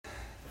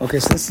Okay,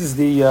 so this is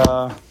the,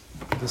 I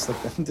think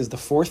this is the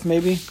fourth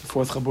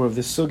chabur of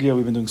this sugya.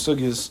 We've been doing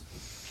sugyas.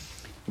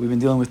 We've been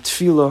dealing with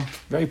tefillah,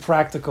 very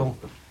practical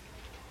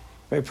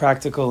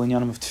in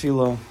Yanam of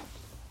tefillah.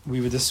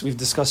 We've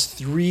discussed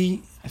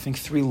three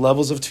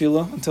levels of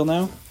tefillah until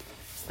now.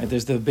 Right,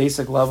 there's the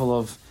basic level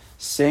of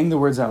saying the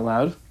words out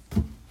loud,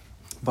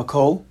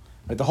 bakol.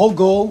 Right, the whole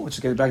goal, let's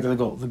just get back to the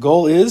goal. The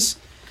goal is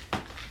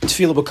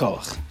tefillah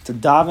b'koach, to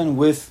daven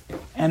with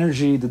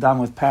energy, to daven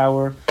with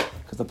power.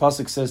 Because the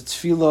pasuk says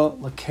tefillah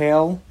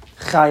lakel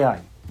chayai.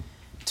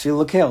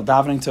 Tefillah lakel,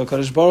 davening to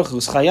HaKadosh Baruch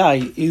Hu's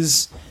chayai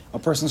is a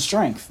person's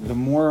strength. The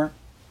more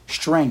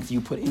strength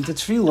you put into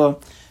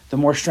tefillah, the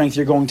more strength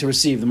you're going to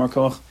receive, the more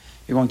koach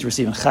you're going to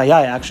receive. And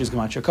chayai actually is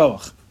gematria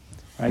koach.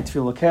 Right?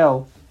 Tefillah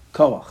lakel,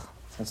 koach.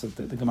 That's what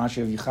the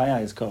gematria of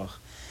chayai is koach.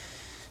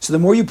 So the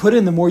more you put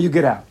in, the more you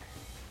get out.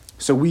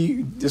 So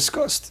we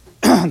discussed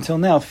until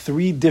now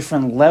 3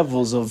 different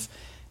levels of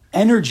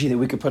energy that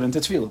we could put into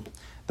tefillah.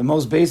 The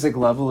most basic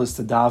level is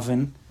to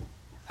daven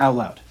out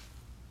loud.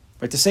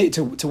 Right?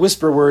 To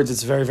whisper words,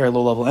 it's very, very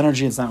low level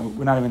energy.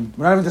 We're not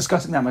even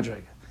discussing that much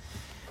right now.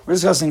 We're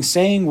discussing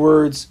saying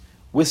words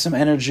with some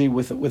energy,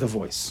 with a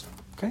voice.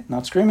 Okay?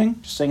 Not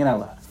screaming, just saying it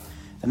out loud.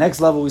 The next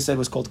level we said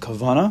was called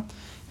kavana.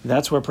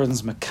 That's where a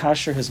person's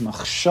makasher, his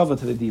machshava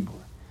to the dibur.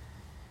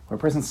 Where a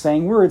person's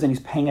saying words and he's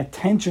paying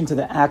attention to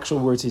the actual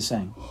words he's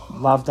saying.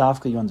 Lav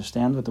dafka, you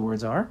understand what the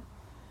words are,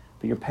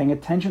 but you're paying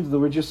attention to the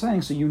words you're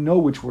saying, so you know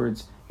which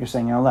words you're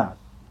saying out loud.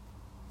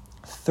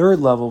 Third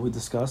level we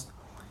discussed,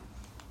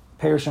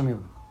 Perish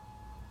HaMilim,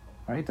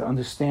 right? To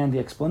understand the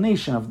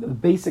explanation of the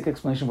basic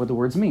explanation of what the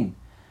words mean.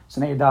 So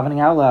now you're davening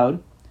out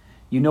loud,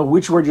 you know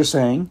which word you're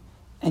saying,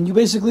 and you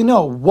basically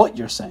know what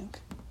you're saying.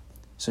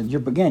 So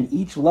again,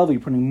 each level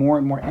you're putting more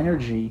and more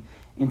energy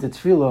into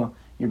tefillah,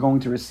 you're going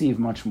to receive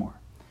much more.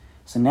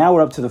 So now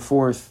we're up to the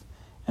fourth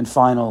and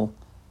final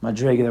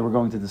madrega that we're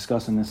going to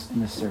discuss in this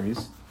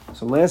series.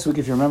 So last week,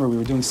 if you remember, we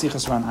were doing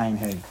Sichas Ran Ayin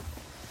Hey.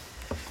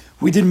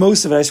 We did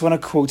most of it. I just want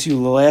to quote to you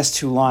the last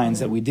 2 lines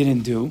that we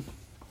didn't do,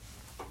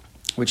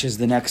 which is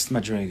the next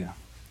madrega.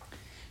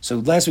 So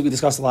last week we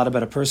discussed a lot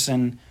about a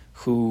person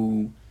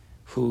who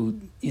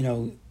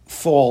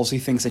falls. He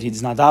thinks that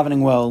he's not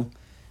davening well,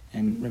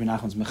 and Rabbi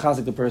Nachman's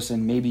mechazik the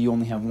person. Maybe you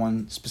only have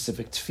one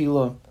specific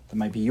tefillah that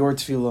might be your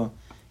tefillah.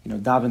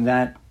 Daven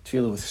that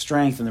tefillah with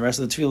strength, and the rest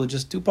of the tefillah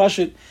just do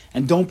pashut,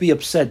 and don't be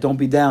upset, don't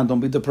be down, don't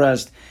be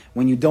depressed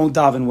when you don't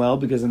daven well,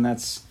 because then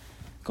that's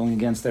going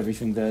against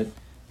everything that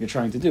you're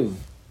trying to do.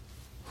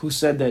 Who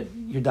said that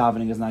your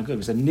davening is not good?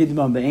 We said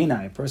nidma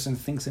be'enai. A person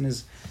thinks in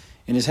his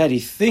head, he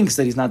thinks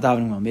that he's not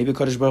davening well. Maybe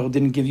Kadosh Baruch Hu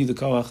didn't give you the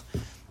koach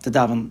to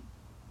daven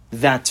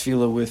that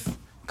tefillah with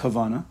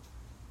kavana.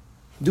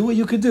 Do what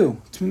you could do.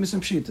 Tmimis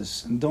and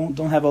pshitas, and don't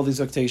have all these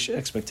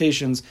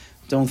expectations.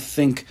 Don't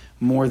think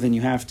more than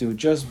you have to.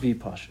 Just be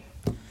pashut.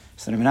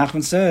 So Rabbi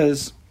Nachman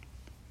says,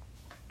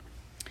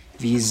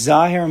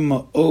 "V'zaher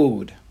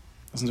ma'od."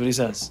 Listen to what he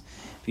says.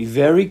 Be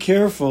very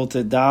careful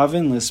to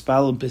daven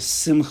l'spal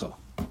b'simcha.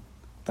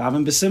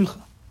 Daven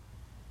b'simcha.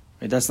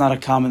 Right? That's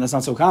not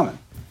so common.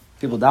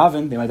 People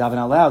daven, they might daven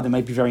out loud, they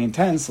might be very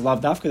intense.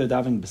 Lav dafka, they're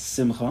davening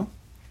b'simcha.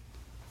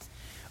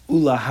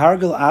 Ula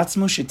hargal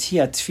atzmo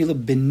shetia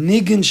tefillah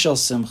b'nigun shel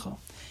simcha.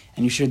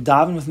 And you should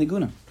daven with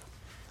nigunim.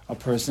 A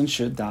person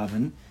should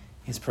daven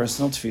his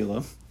personal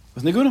tefillah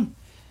with nigunim.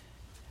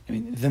 I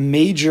mean, the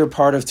major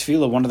part of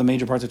tefillah, one of the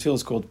major parts of tefillah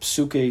is called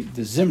psuke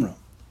de zimra.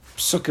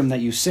 Psukim that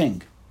you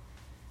sing.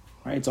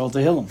 Right? It's all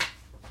Tehillim.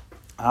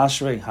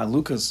 Ashrei,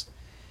 Halukas.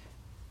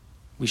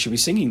 We should be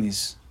singing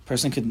these. A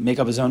person could make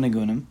up his own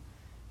nigunim.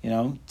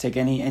 Take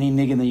any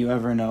nigun that you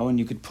ever know, and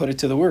you could put it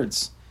to the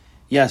words.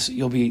 Yes,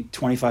 you'll be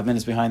 25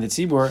 minutes behind the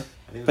tzibur,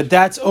 but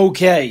that's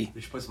okay.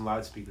 We should put some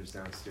loudspeakers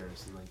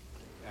downstairs and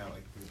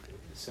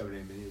 7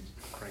 8 minutes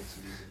crank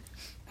some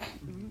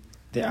music.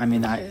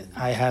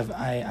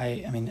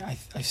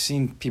 I've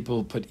seen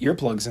people put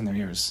earplugs in their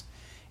ears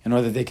in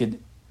order that they could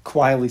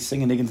quietly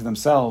sing a nigun to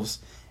themselves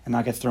and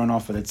not get thrown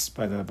off by the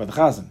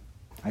chazan.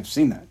 I've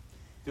seen that.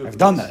 I've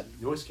done that.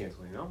 Noise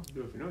canceling, no?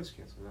 Do it for noise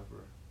canceling, not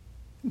for...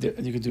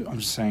 You could do. I'm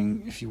just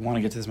saying, if you want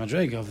to get to this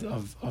madrega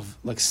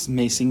of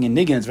singing a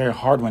nigun, it's very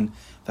hard when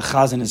the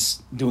chazan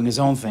is doing his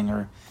own thing,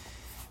 or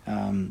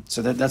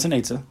so that's an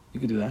eitzah. You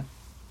could do that.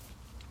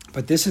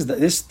 But this is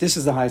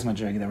the highest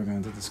madrega that we're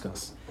going to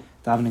discuss.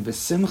 Davening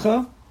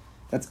b'simcha,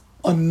 that's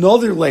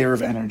another layer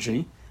of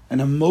energy, an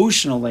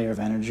emotional layer of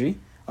energy,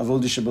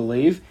 avodah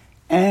shebelev,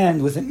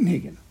 and with a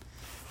nigun.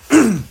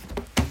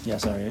 Yeah,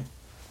 sorry.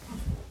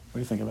 What do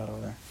you think about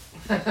over there?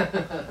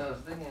 I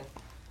was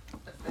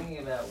thinking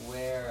about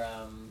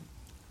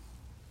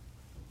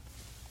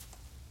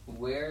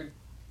where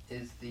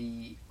is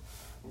the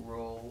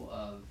role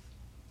of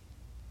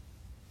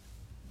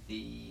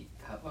the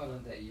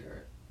kavanah that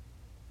you're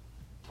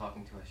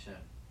talking to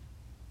Hashem.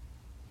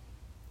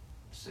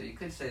 So you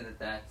could say that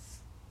that's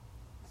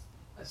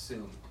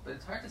assumed, but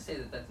it's hard to say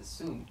that that's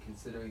assumed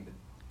considering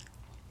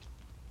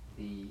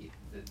the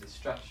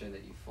structure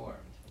that you formed.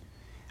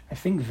 I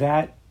think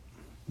that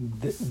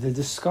the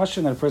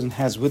discussion that a person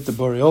has with the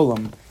Borei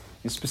Olam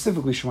is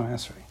specifically Shemona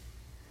Esrei.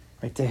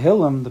 Right?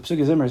 Tehillim, the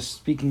Pesukei Zimmer is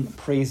speaking,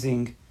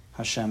 praising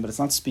Hashem, but it's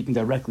not speaking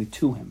directly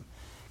to Him.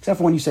 Except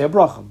for when you say a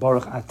bracha,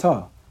 Baruch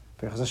Atah,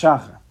 Berachas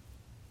HaShachar.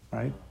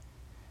 Right?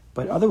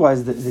 But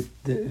otherwise,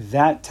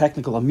 that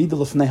technical Amidah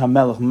L'fnei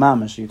HaMelech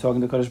Mamash, you're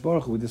talking to Kadosh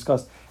Baruch Hu, we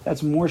discussed,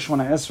 that's more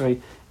Shemona Esrei.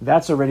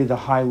 That's already the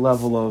high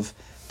level of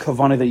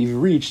kavanah that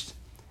you've reached,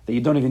 that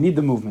you don't even need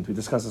the movement. We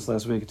discussed this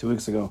last week, 2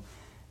 weeks ago,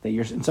 that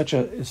you're in such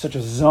a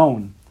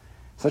zone,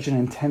 such an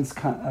intense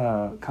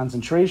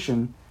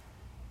concentration.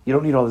 You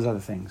don't need all these other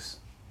things.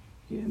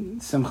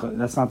 Simcha.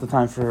 That's not the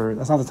time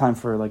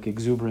for like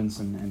exuberance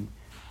and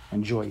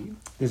joy.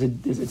 It's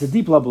a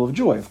deep level of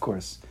joy, of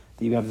course,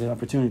 that you have the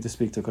opportunity to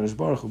speak to Kadosh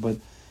Baruch Hu, but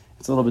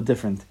it's a little bit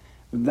different.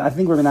 I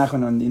think Rabbi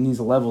Nachman in these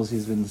levels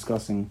he's been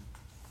discussing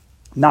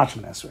not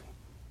Shemona Esrei,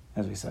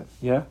 as we said.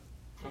 Yeah.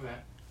 Okay.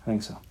 I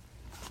think so.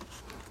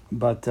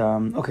 But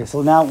okay,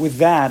 so now with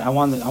that, I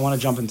want to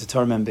jump into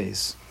Torah Mem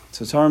Beis.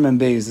 So Torah Mem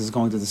Beis is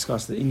going to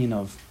discuss the inyan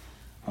of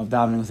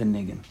davening with a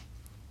niggin,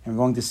 and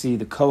we're going to see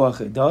the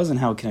koach it does and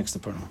how it connects to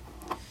Purim.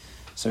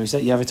 So you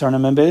said you have a Torah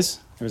Mem Beis.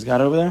 Everyone's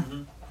got it over there.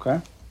 Mm-hmm.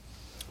 Okay.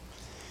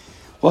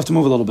 We'll have to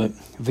move a little bit.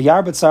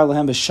 V'yar b'tzar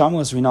lehem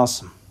b'shamus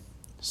rinalsim.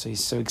 So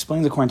he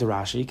explains according to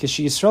Rashi, because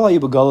she Yisrael ayu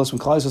b'galus, when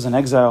Klal Yisrael was in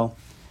exile,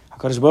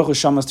 HaKadosh Baruch Hu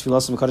shamas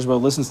tefillos, HaKadosh Baruch Hu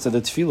listens to the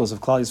tefillos of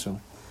Klal Yisrael.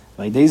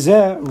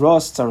 V'yidei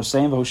ros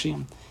tzaroseim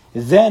v'hoshim.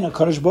 Then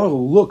HaKadosh Baruch Hu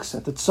looks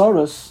at the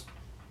tzaros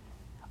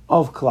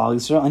of Klal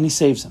Yisrael and He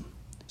saves him.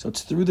 So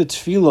it's through the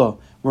tefillah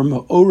we're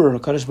ma'orer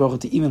HaKadosh Baruch Hu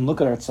to even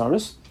look at our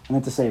tzaros and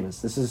then to save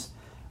us. This is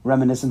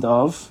reminiscent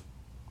of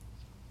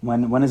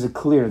when is it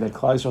clear that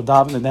Klal Yisrael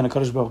davened and then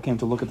HaKadosh Baruch Hu came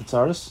to look at the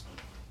tzaros?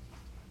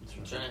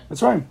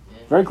 That's right. Yeah.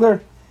 Very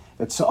clear.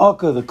 The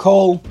tza'aka, the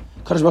kol,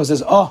 HaKadosh Baruch Hu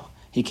says,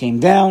 He came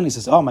down. He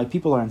says, my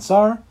people are in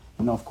Sar.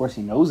 Of course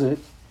He knows it.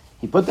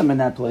 He put them in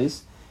that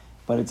place.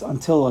 But it's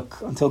until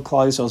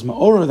Klal Yisrael is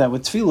ma'orah that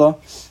with tefillah,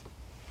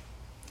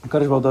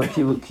 HaKadosh Baruch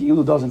Hu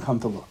Ki'ilu doesn't come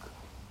to look.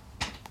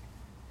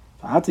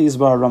 Now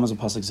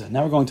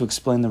we're going to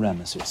explain the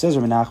remes. It says,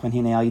 Rabbi Nachman,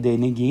 Hine al yidei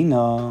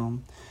negina.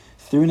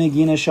 Through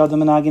negina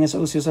shadam anaginis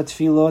osios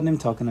atefillah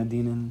nimtaken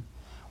adinin.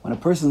 When a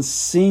person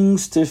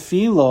sings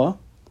tefillah,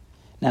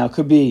 now it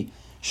could be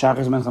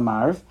Shachar Mencha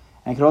Ma'ariv,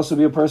 and it could also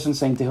be a person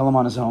saying Tehillim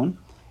on his own.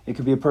 It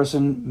could be a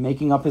person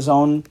making up his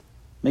own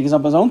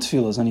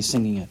tefillahs and he's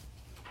singing it.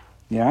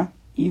 Yeah?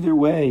 Either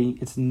way,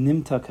 it's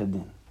nimta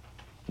kadin.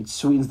 It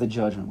sweetens the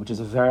judgment, which is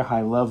a very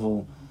high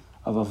level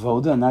of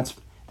avodah, and that's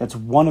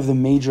one of the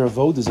major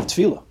avodas of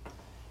tefillah.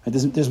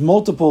 There's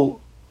multiple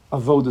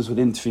avodas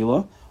within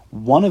tefillah.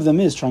 One of them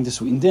is trying to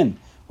sweeten din.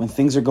 When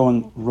things are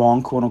going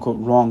wrong, quote unquote,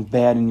 wrong,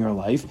 bad in your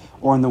life,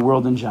 or in the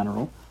world in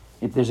general,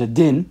 if there's a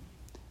din,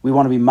 we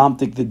want to be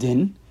mamtik the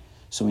din,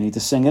 so we need to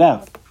sing it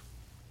out. It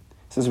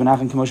says,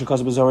 Menachem K'moshe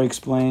Kazav Zohar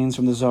explains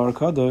from the Zohar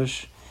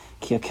Kadosh,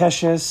 Ki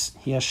HaKeshes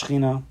Hi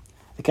HaShechina.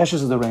 The Keshes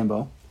is the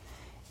rainbow.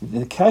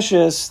 The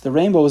Keshes, the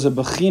rainbow, is a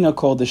bechina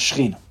called the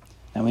Shechina.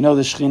 Now we know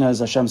the Shechina is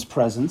Hashem's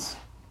presence.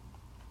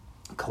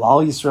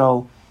 Klal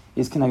Yisrael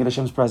is connected to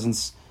Hashem's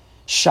presence.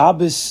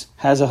 Shabbos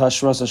has a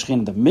Hashras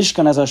HaShechina. The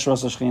Mishkan has a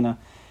Hashras HaShechina.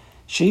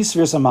 She's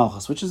Sphere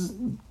HaMalchus, which is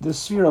the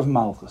sphere of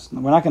Malchus.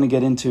 Now, we're not going to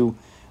get into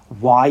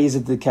why is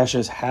it the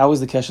Keshes, how is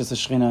the Keshes the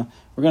Shechina.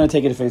 We're going to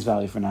take it at face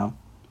value for now.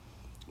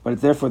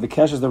 But therefore, the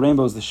Keshes, the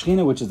rainbow, is the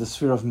Shechina, which is the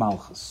sphere of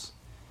Malchus.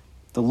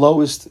 The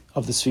lowest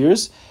of the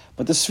spheres,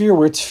 but the sphere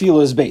where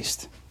tefillah is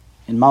based,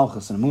 in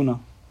Malchus and Amunah.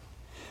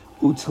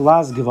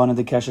 Utlaz Gevana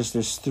de Keshes,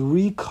 there's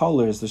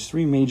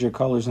three major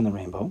colors in the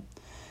rainbow.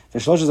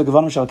 Veshlosh is the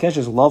Gevana Shal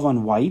Keshes,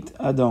 Lavan white,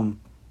 Adam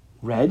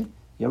red,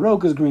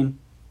 Yarok is green.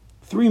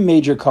 Three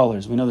major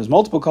colors. We know there's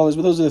multiple colors,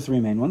 but those are the three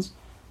main ones.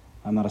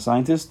 I'm not a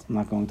scientist. I'm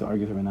not going to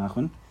argue with Rabbi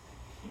Nachman.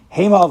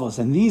 Heim avos,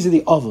 and these are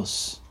the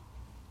avos.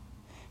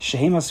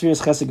 Shehem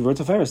asfiras chesed gevur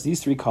teferes.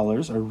 These three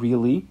colors are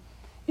really,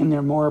 in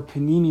their more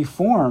panini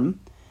form,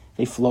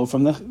 they flow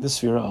from the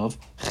sphere of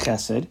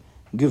chesed,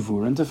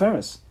 gevur, and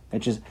teferes.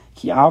 That is,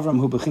 ki Avram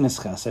hu bechinas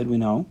chesed, we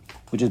know,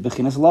 which is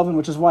bechinas lavan,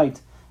 which is white.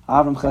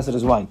 Avram chesed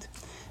is white.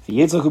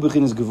 V'yetzach hu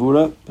bechinas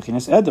gevura,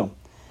 bechinas edom.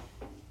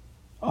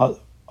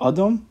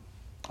 Adam.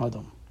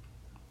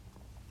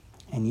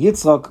 And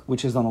Yitzchak,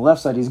 which is on the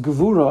left side, is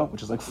Gevura,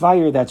 which is like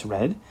fire, that's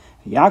red.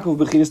 Yaakov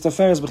bechinas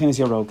teferes, bechinas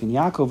yarok. And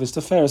Yaakov is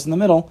teferes in the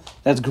middle,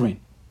 that's green.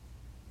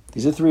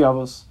 These are three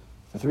avos,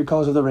 the three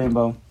colors of the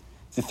rainbow,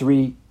 the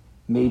three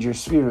major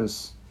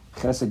spheres,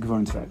 chesed, gevur,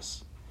 and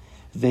teferes.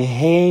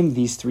 Vehem,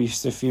 these three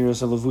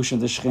spheres, are levushim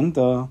de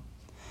shchinta.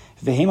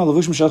 Vehem are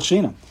levushim shel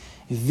chshina.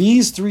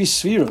 These three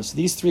spheres,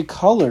 these three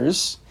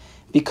colors,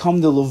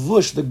 become the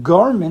levush, the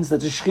garments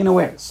that the shchina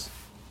wears.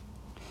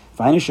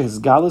 That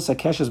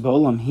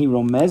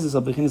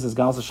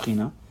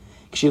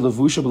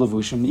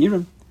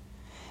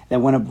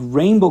when a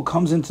rainbow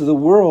comes into the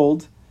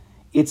world,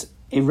 it's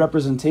a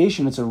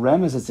representation, it's a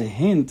remez, it's a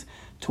hint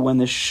to when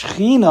the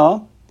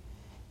Shechina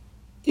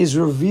is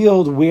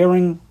revealed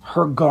wearing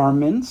her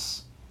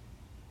garments.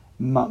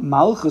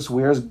 Malchus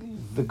wears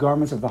the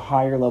garments of the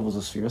higher levels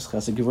of spheres,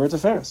 chesed, gevur,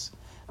 teferes.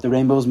 The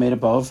rainbow is made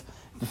up of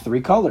the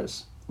three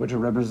colors,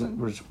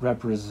 which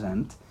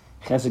represent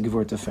Chesed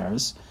Gevurah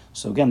Tiferes.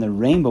 So again, the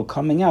rainbow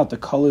coming out, the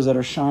colors that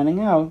are shining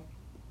out,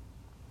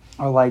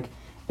 are like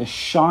the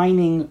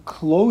shining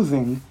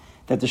clothing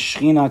that the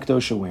Shechina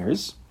Kedosha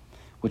wears,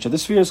 which are the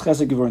spheres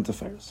Chesed Gevurah and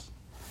Tiferes.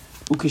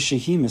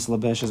 Ukeshehi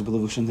mislabeshes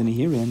belavushin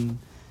denihirin,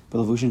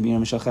 belavushin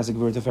b'yom mishal Chesed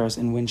Gevurah Tiferes.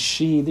 And when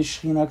she, the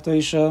Shechina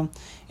Kedosha,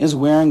 is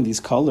wearing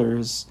these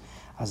colors,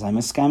 as I'm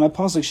a skama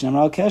pasuk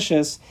shnamar al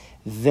keshes,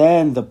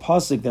 then the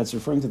pasuk that's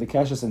referring to the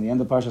keshes in the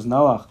end of Parshas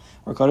Noach,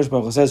 where Kadosh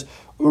Baruch Hu says,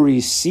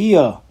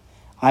 Urisiya,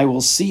 I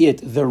will see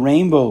it, the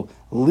rainbow,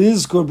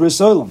 lizkur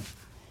brisolim,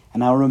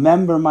 and I'll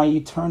remember my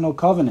eternal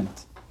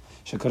covenant.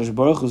 Shekadosh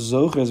Baruch Hu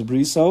zocher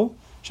briso.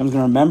 Hashem's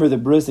going to remember the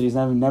bris that He's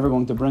never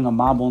going to bring a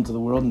mabul into the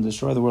world and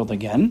destroy the world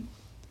again.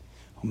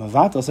 And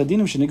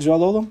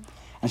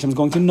Hashem's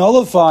going to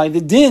nullify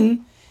the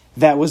din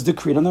that was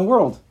decreed on the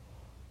world.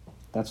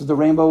 That's what the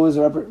rainbow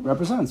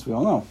represents. We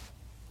all know.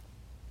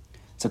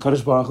 It's a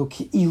Kadosh Baruch Hu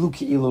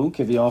ki'ilu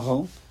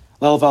kiviyachol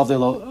lelvav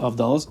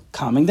avdalos,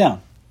 calming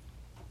down.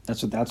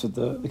 That's what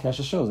the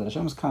Kesha shows, that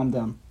Hashem is calmed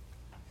down.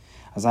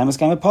 As I must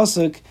come a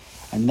pasuk,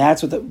 and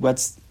that's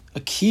what's a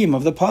kiyum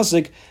of the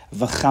pasuk.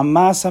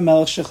 V'chamas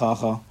hamelech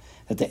shechacha,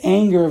 that the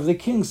anger of the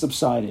king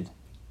subsided.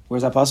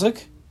 Where's that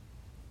pasuk?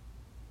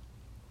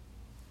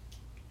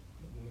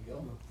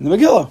 In the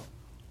Megillah.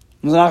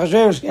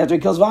 After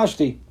he kills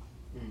Vashti.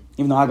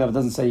 Even though Agav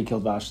doesn't say he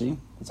killed Vashti,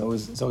 it's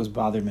always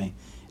bothered me.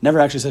 It never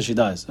actually says she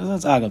dies.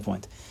 That's Agav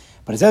point.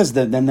 But it says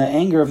that then the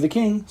anger of the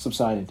king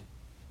subsided.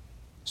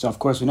 So of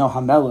course we know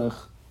Hamelech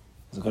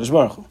is the Kadosh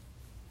Baruch Hu.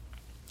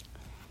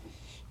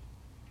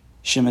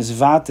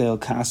 Shemezvatel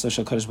kasa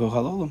shel Kadosh Baruch Hu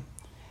ha'olam,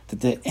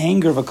 that the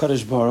anger of a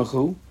Kadosh Baruch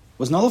Hu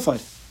was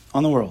nullified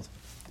on the world.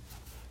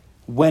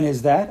 When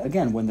is that?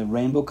 Again, when the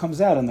rainbow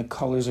comes out and the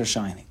colors are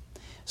shining.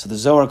 So the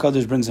Zohar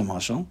Kadosh brings a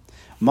mashal.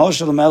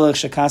 Mashal melech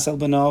shekasel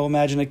beno.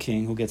 Imagine a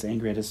king who gets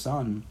angry at his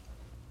son.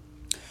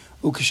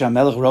 Ukisha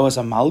melech roas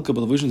hamalka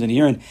b'levushim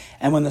denihirin.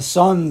 And when the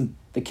son,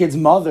 the kid's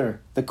mother,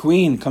 the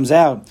queen, comes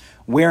out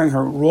wearing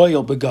her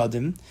royal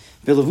begadim,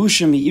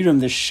 b'levushim yirim,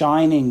 the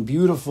shining,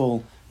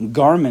 beautiful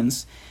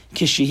garments,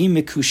 kishihi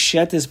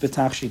mekushetes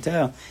b'tach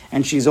shitah,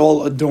 and she's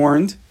all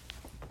adorned,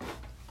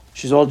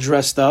 she's all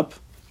dressed up,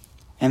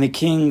 and the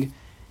king,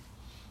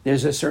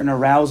 there's a certain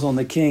arousal in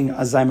the king,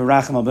 azay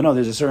meracham al beno,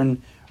 there's a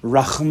certain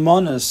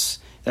rachmanus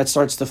that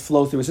starts to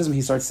flow through his system.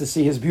 He starts to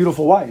see his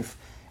beautiful wife,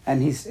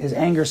 and his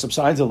anger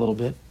subsides a little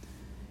bit,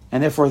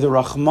 and therefore the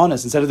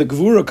rachmanus, instead of the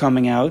gevura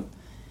coming out,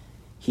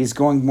 he's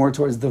going more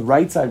towards the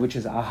right side, which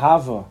is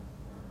ahava,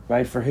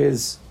 right, for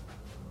his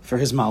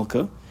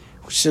malka,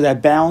 so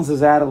that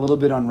balances out a little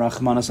bit on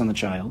rachmanus on the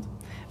child.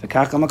 When the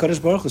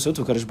Kadosh Baruch Hu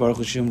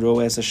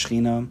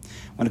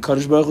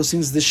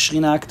sees the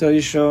Shechina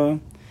Kedosha,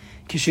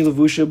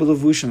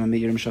 when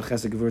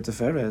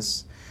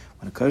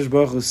the Kadosh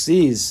Baruch Hu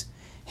sees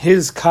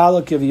his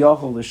Kala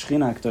Kiviyachol, the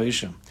Shechina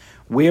Kedosha,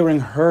 wearing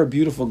her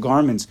beautiful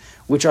garments,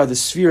 which are the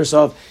spheres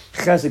of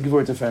Chesed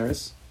Gevurah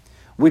Tiferes,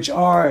 which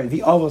are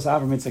the Avos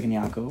Avram, Yitzchak, and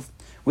Yaakov,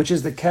 which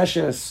is the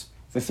Keshes,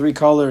 the three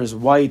colors,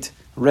 white,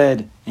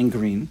 red, and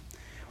green.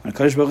 When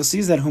Kadosh Baruch Hu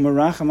sees that,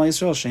 Humaracham al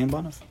Yisrael Shein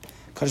Banav,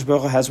 Kadosh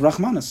Baruch Hu has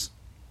Rachmanus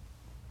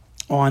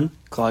on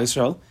Klal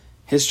Yisrael,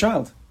 his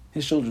child,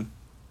 his children.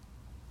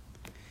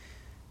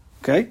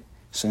 Okay,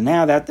 so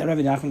now that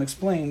Rabbi Nachman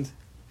explained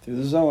through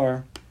the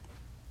Zohar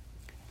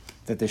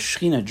that the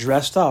Shechina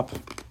dressed up,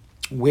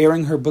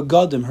 wearing her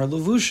begadim, her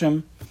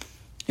levushim,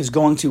 is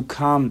going to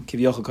calm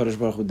Kiviyachol Kadosh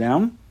Baruch Hu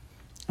down,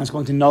 and it's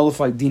going to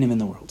nullify dinim in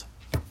the world.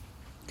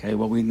 Okay,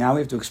 well we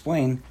have to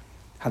explain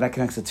how that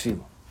connects to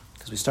tefillah.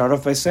 Because we start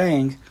off by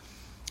saying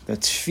that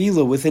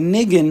tefillah with a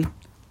niggin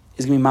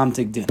is going to be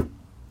mamtig din.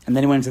 And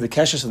then he went into the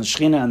keshes and the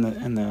shechina and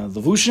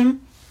the levushim. And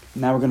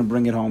now we're going to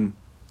bring it home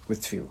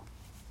with tefillah.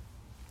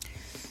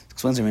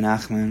 Explains Rabbi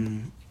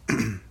Nachman,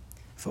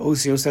 for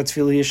osios that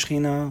tefillah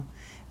yeshchina,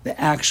 the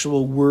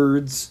actual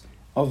words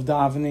of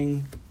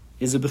davening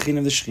is a bechin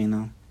of the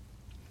shechina.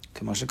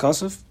 Kamasha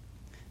Kasef,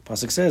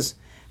 pasuk says,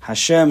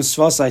 Hashem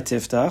svasai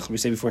tiftach. We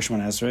say before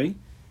Shemona Esrei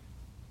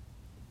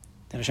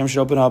that Hashem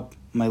should open up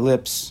my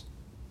lips.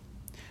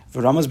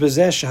 V'ramaz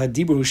bezeh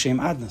shehadibur hu shem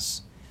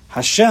adnas.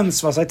 Hashem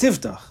svasai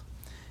tiftach.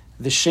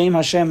 The shame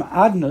Hashem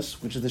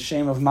adnas, which is the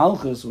shame of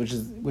Malchus, which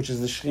is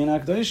the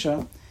Shechina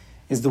Kedosha,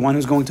 is the one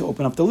who's going to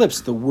open up the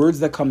lips. The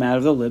words that come out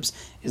of the lips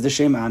is the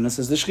shame adnas,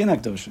 is the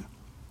Shechina Kedosha.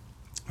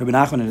 Rabbi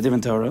Nachman in a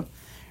different Torah,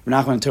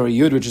 Rabbi Nachman in Torah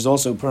Yud, which is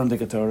also Purim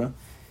Dika Torah,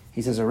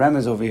 he says a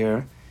remez over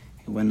here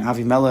when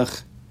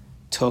Avimelech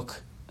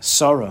took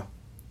Sarah,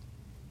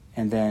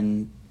 and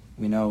then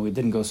we know it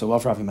didn't go so well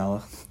for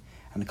Avimelech.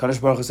 And the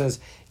Kadosh Baruch Hu says,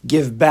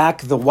 give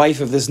back the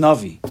wife of this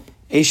Navi,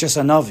 Eishes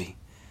HaNavi.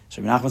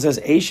 So Rabbi Nachman says,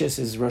 Eishes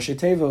is Rosh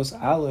Tevos,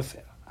 Aleph,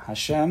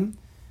 Hashem,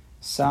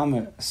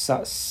 Sin,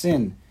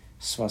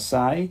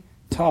 Svasai,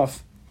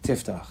 Taf,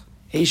 Tiftach.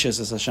 Eishes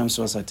is Hashem,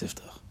 Svasai,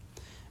 Tiftach.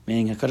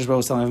 Meaning, Kadosh Baruch Hu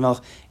is telling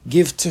Avimelech,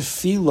 give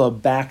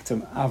tefillah back to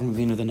Avram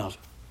Avinu the Navi.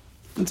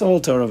 It's a whole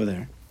Torah over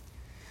there.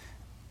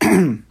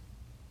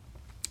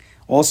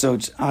 Also,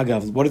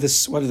 Agav, what are the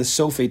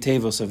Sofei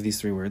Tevos of these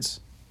three words?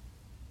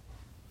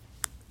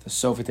 The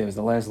Sof is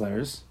the last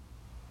letters.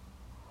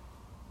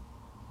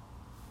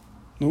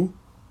 No?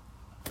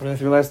 What are the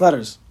three last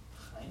letters?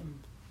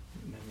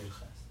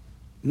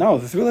 No,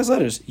 the three last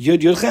letters. Yud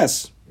Yud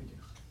Ches.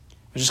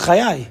 Which is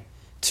Chayai.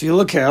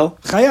 Tefillah Kel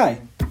Chayai.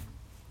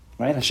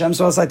 Right? Hashem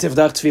Sosai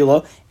Tivdach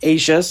Tefillah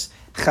Eishes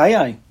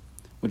Chayai.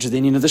 Which is the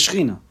union of the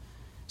Shechina.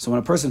 So when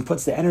a person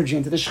puts the energy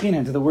into the Shechina,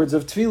 into the words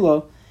of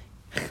Tefillah,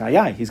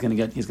 Chayai, he's going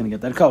to get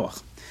that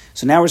koach.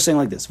 So now we're saying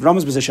like this.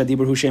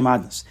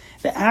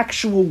 The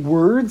actual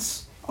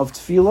words of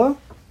Tefillah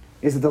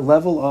is at the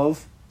level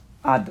of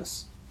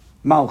Adnas,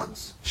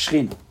 Malchus,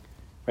 Shechina.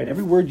 Right?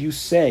 Every word you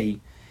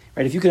say,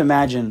 right? If you can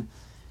imagine,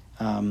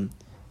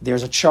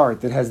 there's a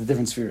chart that has the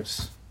different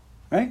spheres,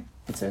 right?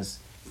 It says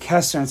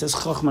Keser, and it says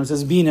Chochmah, it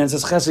says Bina, it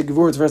says Chesed,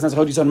 Gevurah, Tiferes, Netzach,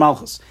 Hod, Yisod,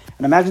 Malchus.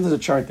 And imagine there's a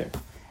chart there.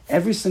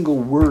 Every single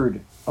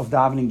word of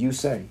davening you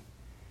say,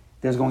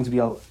 there's going to be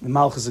the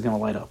Malchus is going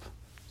to light up.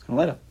 It's going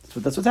to light up.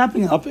 That's what's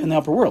happening up in the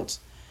upper worlds.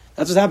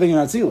 That's what's happening in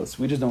Atzilus.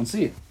 We just don't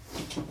see it.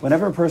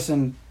 Whenever a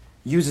person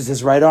uses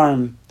his right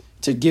arm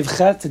to give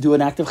chet, to do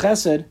an act of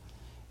chesed,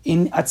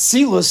 in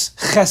Atzilus,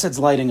 chesed's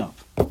lighting up.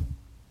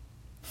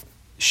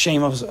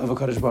 Shame of a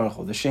Kadosh Baruch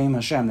Hu, the shame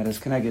Hashem that is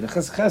connected to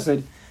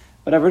chesed,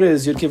 whatever it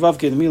is, Yud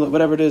Kivavke, the Milah,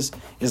 whatever it is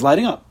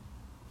lighting up.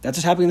 That's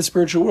what's happening in the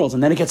spiritual world.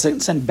 And then it gets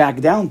sent back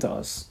down to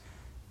us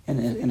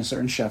in a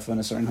certain shefa, in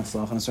a certain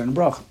haflach, and a certain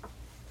bracha.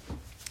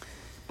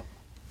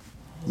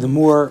 The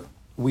more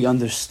we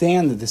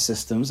understand the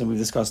systems, and we've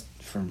discussed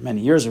for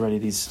many years already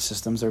these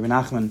systems, Rabbi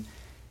Nachman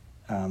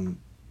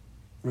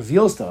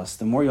reveals to us,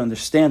 the more you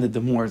understand it,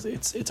 the more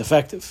it's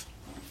effective.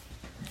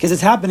 Because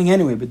it's happening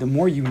anyway, but the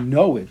more you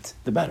know it,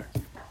 the better.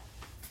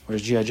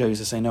 Whereas G.I. Joe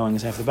used to say, knowing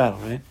is half the battle,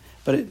 right?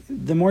 But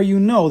the more you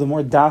know, the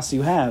more das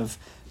you have,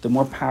 the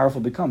more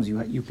powerful it becomes.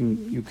 You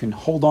can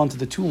hold on to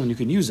the tool and you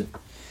can use it.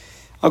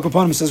 Al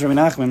Kaponim says Rabbi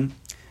Nachman,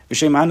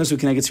 V'shem Anus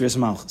U'Keneged Tzviras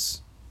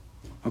Malchus.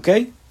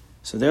 Okay?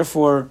 So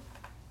therefore,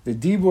 the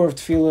dibur of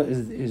tefillah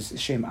is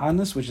Shem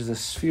Anus, which is a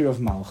sphere of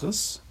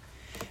Malchus.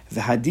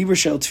 The hadibur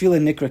shel tefillah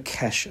nikra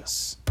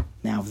keshes.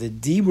 Now, if the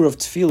dibur of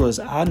tefillah is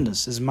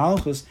Anus, is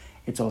Malchus,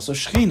 it's also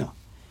Shechina.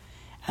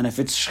 And if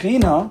it's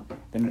Shechina,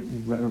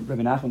 then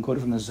Rabbi Nachman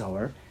quoted from the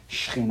Zohar,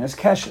 Shechina is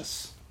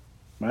Keshes.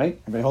 Right?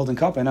 Everybody holding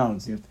cup, I know.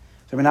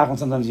 Rabbi Nachman,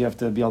 sometimes you have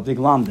to be a big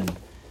London.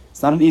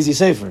 It's not an easy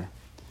sefer.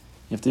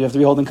 You have to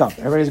be holding cup.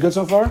 Everybody's good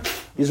so far?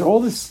 These are all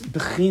the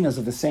bechinas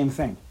of the same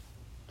thing.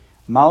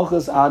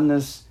 Malchus,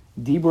 Adnas,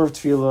 Dibur of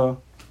Tefillah,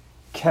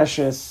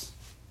 Keshes.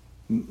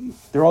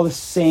 They're all the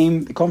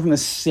same. They come from the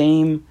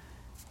same.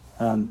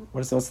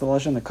 What's the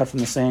lashon? They cut from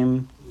the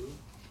same.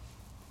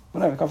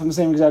 Whatever. Cut from the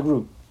same exact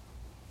root.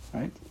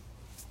 Right?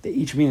 They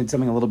each mean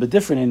something a little bit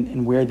different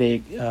in where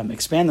they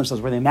expand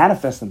themselves, where they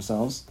manifest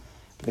themselves.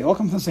 But they all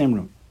come from the same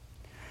root.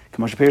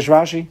 Kamash Peish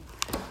Rashi.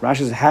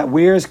 Rashi says,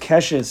 where's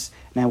Keshes?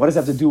 Now, what does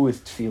that have to do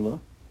with Tefillah?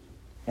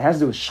 It has to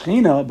do with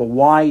Shechina, but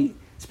why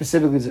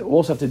specifically does it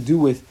also have to do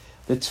with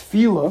the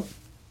Tefillah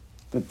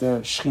that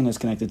the Shechina is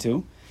connected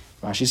to?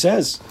 Rashi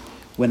says,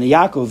 when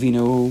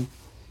Yaakov,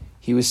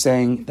 he was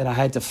saying that I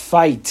had to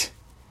fight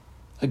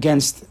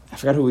against, I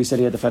forgot who he said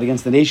he had to fight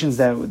against, the nations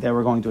that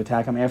were going to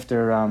attack him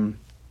after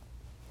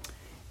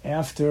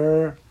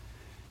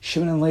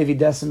Shimon and Levi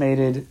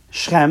decimated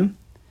Shechem.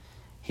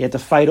 He had to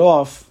fight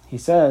off, he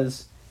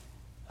says,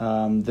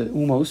 the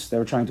Umos that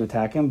were trying to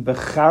attack him,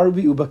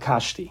 Becharbi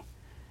ubakashti,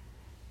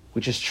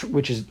 which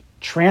is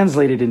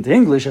translated into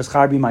English as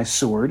Charbi, my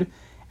sword,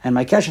 and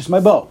my Keshes, my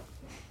bow.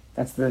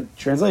 That's the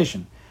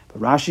translation.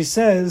 But Rashi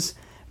says,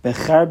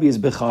 Becharbi is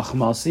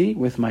Bechachmasi,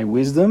 with my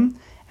wisdom,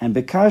 and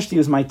Bekashti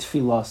is my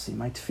Tfilasi,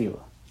 my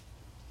Tefillah.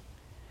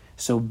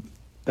 So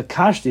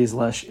Bekashti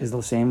is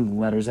the same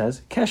letters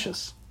as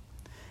Keshes.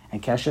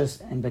 And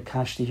Keshes and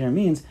Bekashti here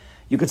means,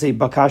 you could say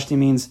Bakashti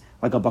means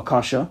like a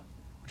Bakasha,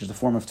 which is the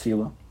form of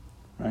Tefillah,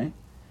 right?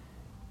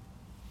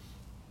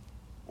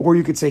 Or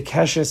you could say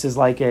Keshes is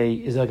like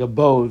a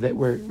bow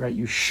that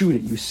you shoot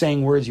it, you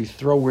saying words, you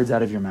throw words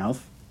out of your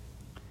mouth.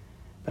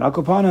 But Al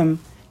Kopanim,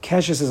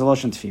 Keshes is a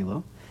lashon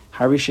Tefillah.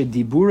 Harisha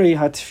diburei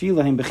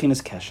ha-tefillah him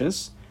bechinas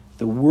Keshes.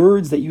 The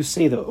words that you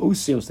say, the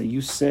osios that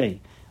you say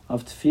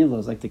of Tefillah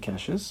is like the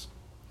Keshes.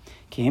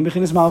 Ki him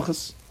bechinas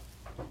Malchus.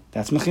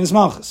 That's bechinas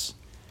Malchus.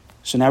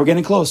 So now we're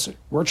getting closer.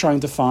 We're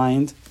trying to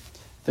find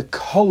the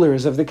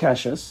colors of the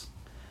Keshes,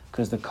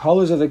 because the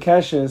colors of the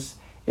Keshes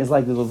is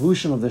like the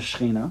levushim of the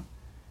Shechina.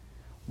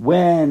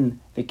 When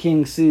the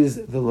king sees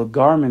the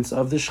garments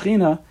of the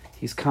Shechina,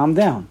 he's calmed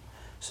down.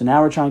 So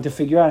now we're trying to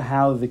figure out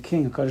how the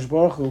king, HaKadosh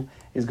Baruch Hu,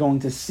 is going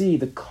to see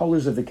the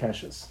colors of the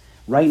Keshes.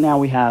 Right now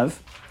we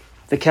have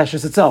the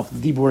Keshes itself,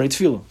 the Diburei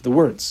Tefillah, the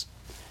words.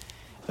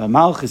 The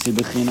Malchus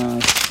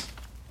bechinas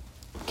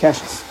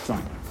Keshes.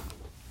 Fine.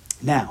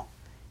 Now,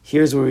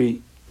 here's where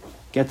we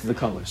get to the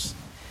colors.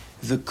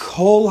 The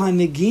Kol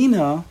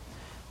HaNegina,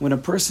 when a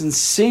person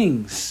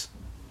sings,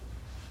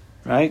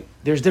 right?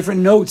 There's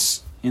different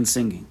notes in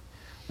singing.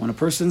 When a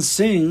person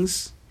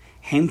sings,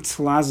 Hem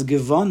Tlaz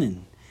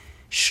Gevonin,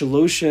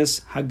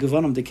 Shaloshes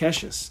HaGevonim de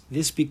Keshes.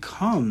 This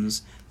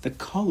becomes the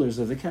colors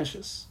of the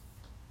Keshes.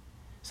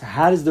 So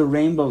how does the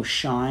rainbow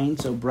shine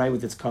so bright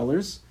with its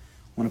colors?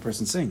 When a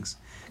person sings.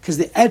 Because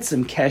the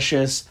etzem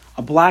keshes,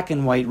 a black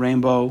and white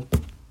rainbow,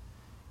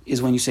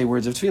 is when you say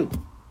words of tefillah.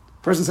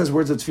 A person says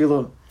words of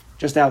tefillah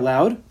just out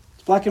loud,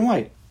 it's black and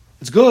white.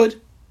 It's good.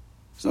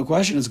 There's no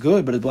question, it's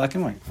good, but it's black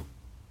and white.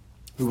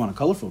 We want a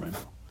colorful rainbow.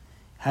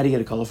 How do you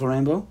get a colorful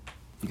rainbow?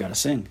 You got to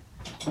sing.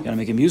 You got to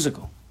make it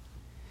musical.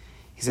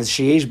 He says,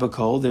 sheyesh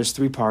b'kol, there's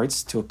 3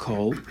 parts to a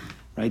kol,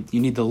 right? You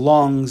need the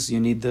lungs, you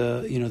need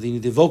you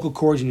need the vocal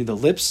cords, you need the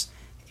lips,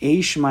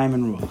 eish, mayim,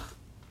 and ruach.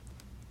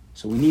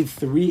 So we need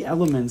 3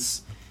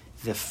 elements,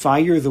 the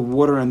fire, the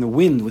water, and the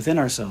wind within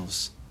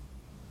ourselves.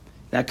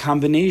 That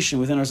combination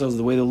within ourselves,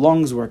 the way the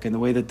lungs work and the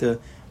way that the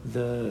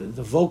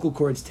vocal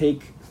cords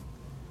take,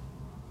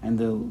 and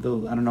I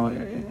don't know,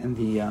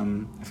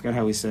 and I forgot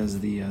how he says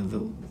the eish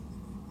and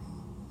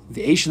the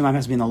mayim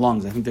has to be in the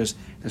lungs. I think there's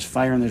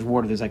fire and there's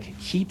water. There's like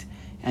heat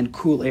and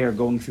cool air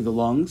going through the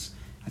lungs.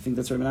 I think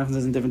that's what Menachem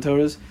says in different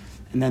Torahs.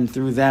 And then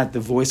through that, the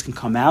voice can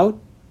come out,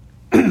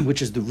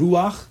 which is the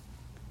ruach.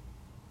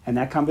 And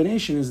that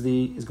combination is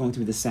going to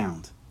be the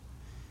sound.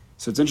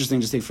 So it's interesting,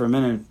 just take for a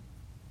minute,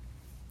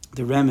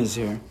 the Rem is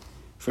here.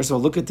 First of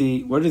all, look at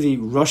what are the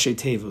Roshei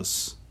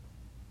Tevos?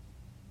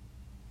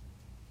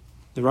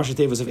 The Roshei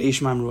Tevos of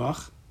Eish Mayim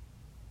Ruach.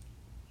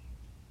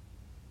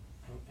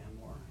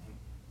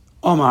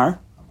 Omar.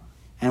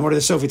 And what are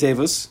the Sofi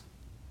Tevos?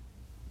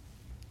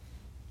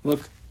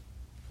 Look.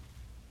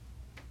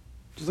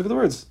 Just look at the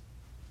words.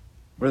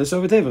 What are the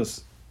Sofi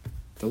Tevos?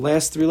 The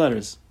last 3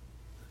 letters.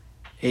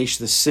 Eish,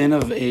 the sin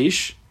of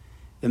Eish,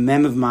 the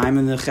Mem of Mayim,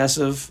 and the Ches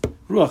of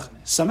Ruach.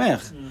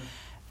 Samech.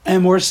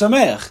 And more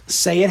Samech.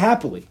 Say it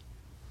happily.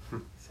 So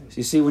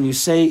you see, when you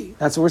say,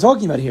 that's what we're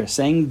talking about here,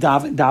 saying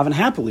daven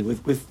happily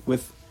with the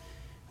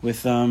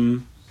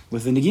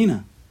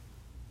Nagina.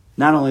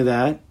 Not only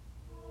that,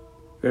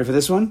 ready for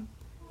this one?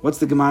 What's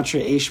the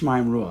Gematria Eish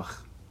Mayim Ruach?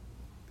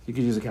 You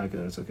could use a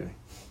calculator, it's okay.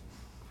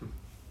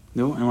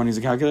 No? Anyone use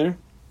a calculator?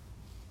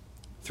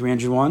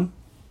 301?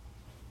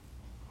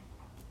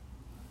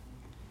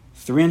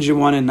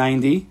 301 and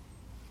 90.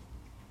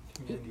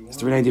 It's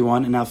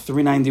 391, and now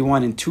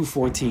 391 and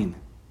 214.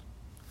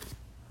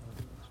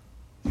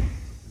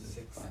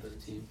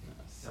 613.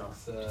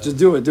 Just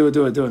do it.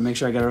 Make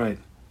sure I got it right.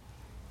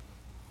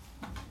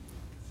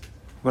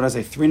 What did I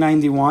say?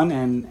 391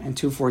 and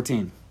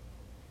 214.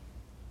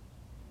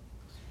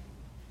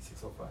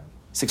 605.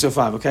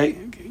 605, okay?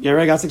 You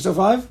ready? Got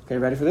 605? Okay,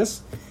 ready for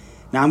this?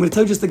 Now I'm going to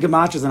tell you just the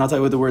gemachas, and I'll tell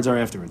you what the words are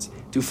afterwards.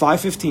 Do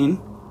 515.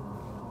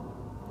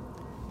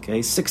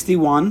 Okay,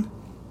 61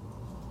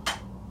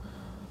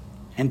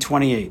 and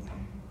 28.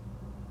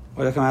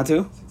 What did that come out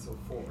to?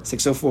 604.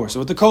 604. So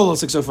with the kol,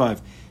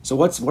 605. So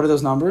what are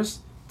those numbers?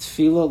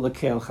 Tefillah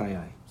lekel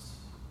chayai.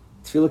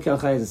 Tefillah lekel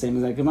chayai is the same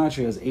exact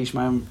gematria as Eish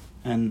Mayim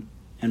and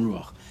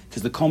Ruach.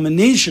 Because the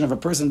culmination of a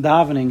person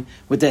davening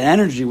with the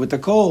energy, with the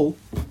kol,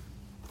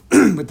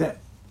 with that,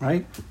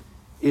 right,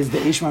 is the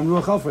Eish Mayim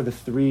Ruach Alpha, the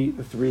three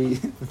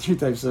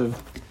types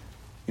of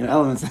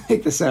elements that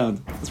make the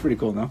sound. That's pretty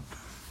cool, no?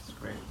 That's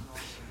great.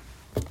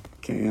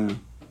 Okay,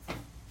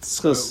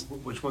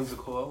 Which one's the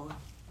kol?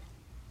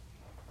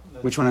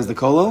 Which one has the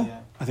kolo?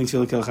 Yeah. I think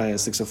Tefillah Kel Chai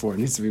is 604. It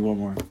needs to be one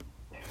more.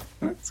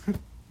 That's good.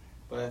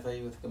 But I thought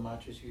you with the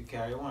mattress you could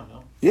carry one,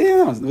 no?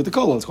 Yeah, with the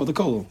kolo. It's called the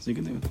kolo, so you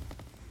can do it.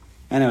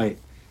 Anyway,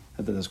 I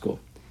thought that was cool.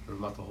 What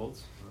about the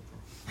holds?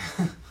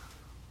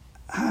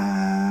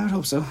 I would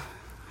hope so.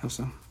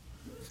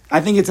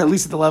 I think it's at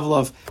least at the level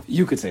of,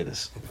 you could say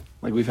this.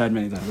 Like we've had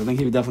many times. I think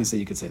he would definitely say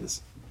you could say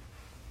this.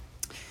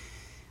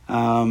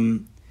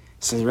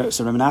 So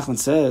Rabbi Nachman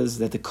says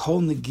that the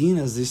kol negina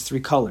is these 3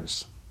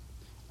 colors,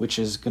 which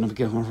is going to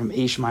give one from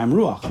Eish Mayim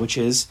Ruach, which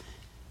is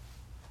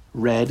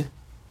red,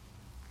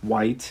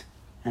 white,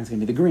 and it's going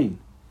to be the green.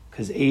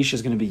 Because Eish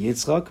is going to be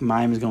Yitzchak,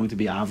 Mayim is going to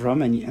be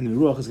Avram, and the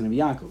Ruach is going to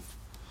be Yaakov.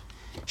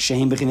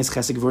 Shehem bechinis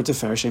chesed gvur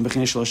tefer, shehem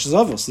bechinis shlosh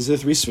avos. These are the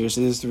 3 spheres,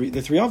 so these are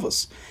the 3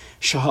 avos.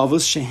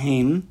 Shahavos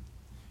shehem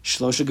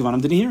shlosh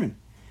gevanim denihirin.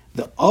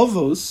 The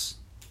avos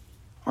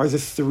are the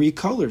 3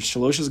 colors.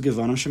 Shalosh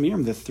gevanim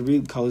shemirim, the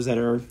 3 colors that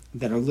are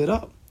lit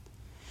up.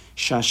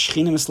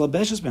 Shashchina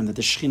mislabeshes b'hem, that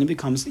the Shechina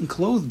becomes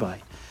enclosed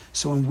by.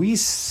 So when we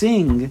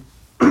sing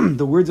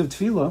the words of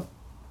tefillah,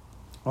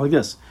 like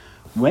this,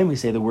 when we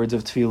say the words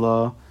of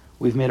tefillah,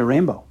 we've made a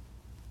rainbow.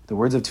 The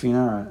words of tefillah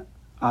are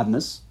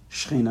adnas,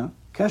 Shechina,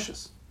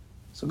 Keshes.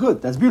 So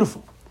good, that's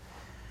beautiful.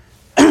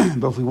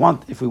 But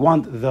if we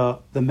want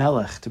the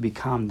melech to be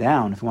calmed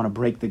down, if we want to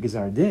break the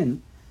Gezar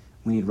Din,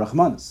 we need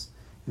Rachmanis.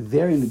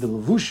 There you need the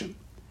levushim.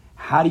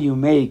 How do you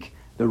make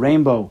the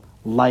rainbow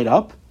light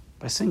up?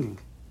 By singing.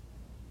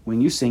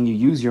 When you sing, you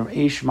use your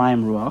Eish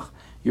Mayim Ruach.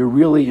 You're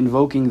really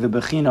invoking the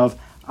Bechina of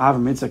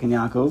Avram, Yitzchak, and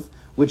Yaakov,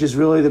 which is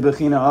really the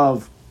Bechina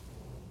of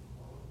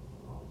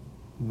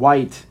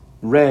white,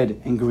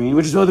 red, and green,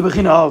 which is really the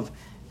Bechina of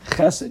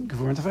Chesed,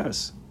 Gevur, and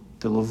Teferes.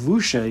 The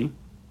Levushay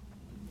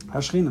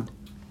Hashchina.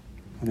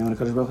 And then when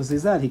the Kadosh Baruch Hu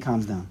sees that, he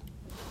calms down.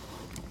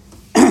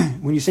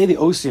 When you say the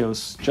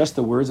osios, just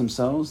the words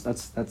themselves,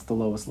 that's the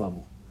lowest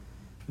level.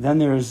 Then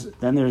there's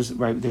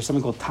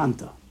something called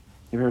tanta.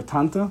 You ever heard of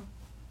Tanta?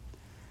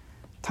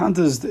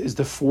 Tanta is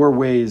the 4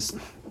 ways,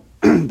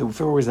 the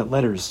 4 ways that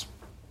letters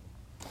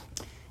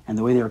and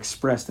the way they're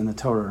expressed in the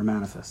Torah are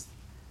manifest.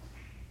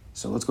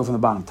 So let's go from the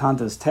bottom.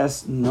 Tanta is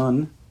Tes,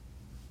 Nun,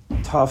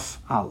 Taf,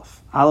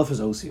 Aleph. Aleph is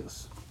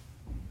Osios.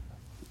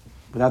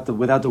 Without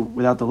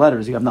the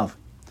letters, you have nothing.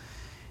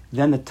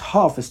 Then the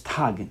Taf is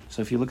Tagin.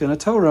 So if you look in the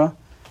Torah,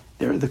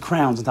 they're the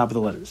crowns on top of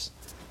the letters.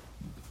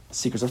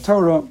 Secrets of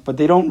Torah, but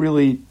they don't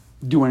really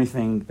do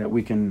anything that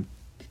we can.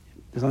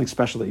 There's nothing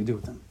special that you do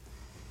with them.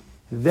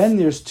 Then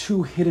there's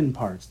 2 hidden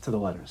parts to the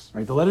letters.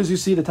 Right, the letters you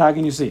see, the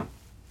Tagin you see,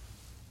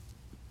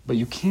 but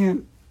you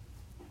can't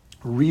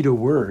read a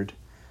word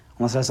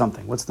unless it has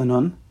something. What's the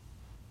Nun?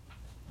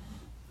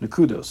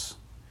 Nekudos.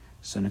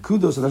 So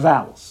Nekudos are the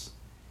vowels.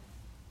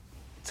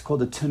 It's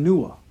called a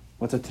tenua.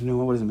 What's a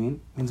tenua? What does it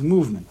mean? It means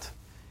movement.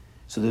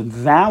 So the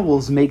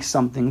vowels make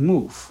something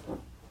move,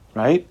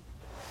 right?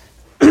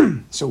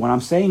 So when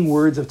I'm saying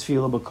words of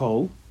tefillah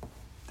b'kol,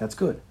 that's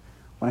good.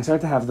 When I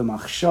start to have the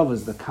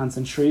machshavas, the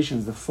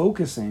concentrations, the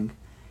focusing,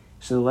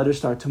 so the letters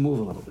start to move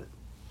a little bit.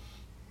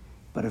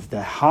 But if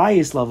the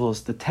highest level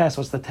is the tes,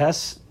 what's the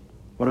tes?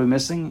 What are we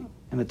missing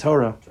in the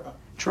Torah?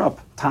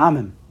 Trup.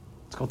 Tamim.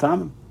 It's called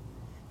tamim.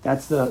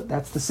 That's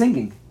the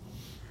singing.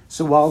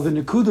 So while the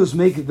nekudos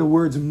make the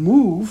words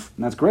move,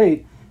 and that's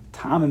great,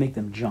 tamim make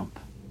them jump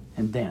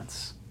and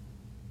dance,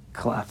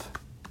 clap.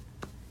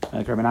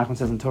 Like Rabbi Nachman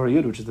says in Torah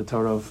Yud, which is the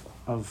Torah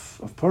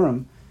of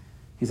Purim,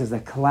 he says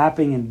that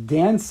clapping and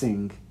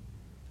dancing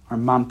are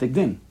mamtik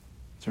din.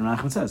 So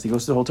Rabbi Nachman says. He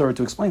goes to the whole Torah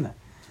to explain that.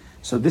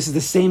 So this is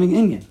the same in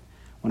Inyan.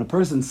 When a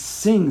person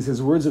sings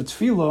his words of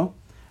tefillah,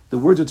 the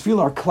words of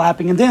tefillah are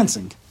clapping and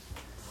dancing.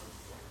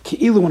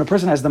 Ki'ilu, when a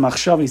person has the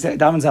machshava, he says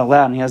davens out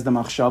loud and he has the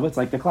machshava, it's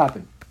like the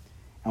clapping.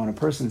 And when a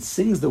person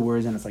sings the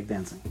words, then it's like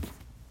dancing.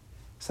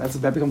 So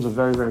that becomes a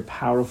very, very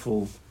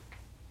powerful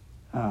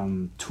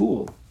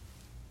tool,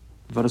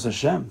 Avodas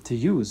Hashem, to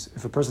use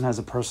if a person has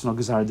a personal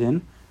Gezar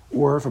Din,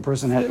 or if a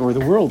person or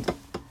the world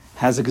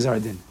has a Gezar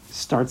Din.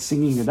 Start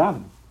singing the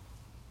davening.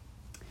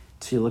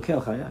 Tefillah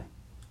kel chayai.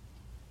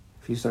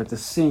 If you start to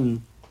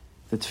sing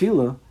the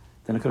tefillah,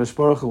 then HaKadosh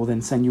Baruch Hu will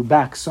then send you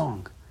back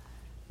song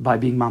by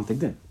being mamtik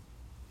din.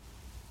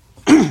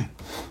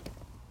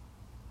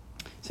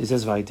 So he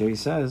says, Vaiter, he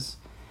says,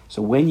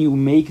 so when you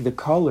make the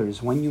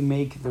colors, when you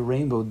make the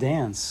rainbow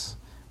dance,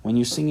 when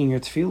you're singing your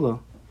tefillah,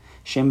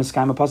 Shem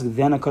Eskayim Pasuk,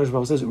 then HaKadosh Baruch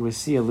Hu says,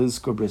 Urisiya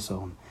Lizkor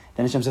Brisolim.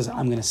 Then Hashem says,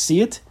 I'm going to see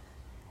it,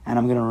 and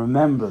I'm going to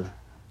remember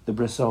the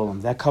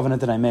Brisolim, that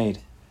covenant that I made.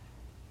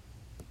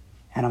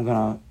 And I'm going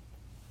to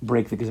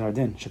break the Gezar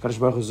Din. Shekadosh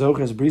Baruch Hu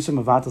Zocher Brisom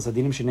Avatal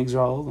Sadinim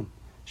Shenigzar Olam.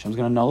 Hashem's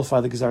going to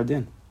nullify the Gezar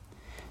Din.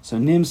 So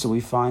Nimsa we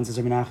find, says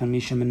Rabbi Nachman,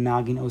 Mishim and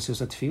Nagin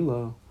Osios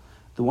Tefillah,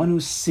 the one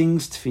who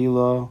sings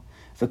Tefillah,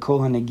 the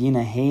Kol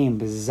HaNegina Heim,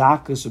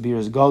 Bezakus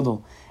Ubiras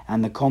Godel,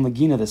 and the Kol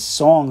Negina, the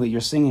song that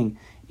you're singing,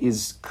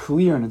 is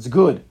clear and it's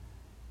good.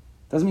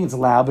 Doesn't mean it's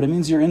loud, but it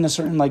means you're in a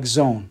certain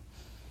zone.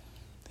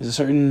 There's a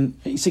certain,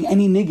 you sing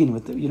any niggin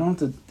with it. You don't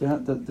have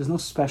to, there's no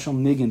special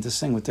niggin to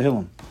sing with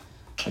Tehillim.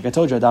 Like I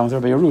told you, I davened with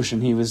Rabbi Yerush,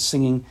 and he was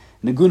singing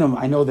Nigunim.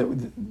 I know that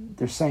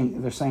they're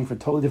saying for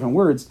totally different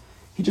words.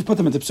 He just put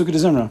them into Psukei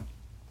Zimra.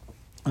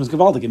 It was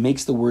Gavaldik. It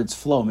makes the words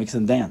flow, makes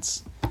them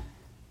dance.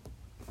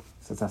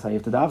 So that's how you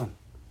have to daven.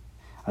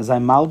 As I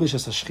malbish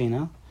as a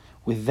shechina,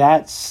 with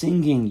that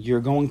singing, you're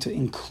going to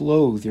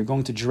enclose, you're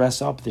going to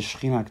dress up the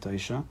Shechina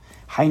K'tosha.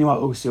 Hainu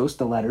ha'osios,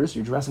 the letters,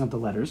 you're dressing up the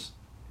letters.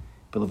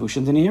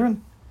 B'levushim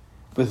d'nihirin,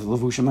 with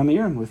levushim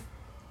ha'mirin,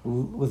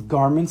 with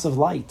garments of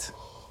light.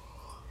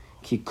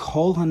 Ki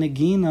kol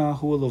ha'negina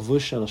hu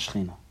levush el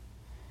Shechina.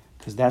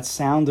 Because that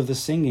sound of the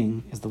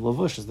singing is the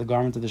levush, is the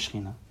garment of the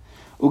Shechina.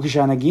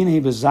 Ukisha ha'negina hi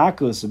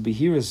bezakus,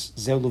 behiris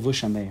zeu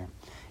levush ha'meir.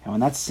 And when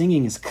that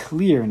singing is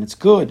clear and it's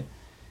good,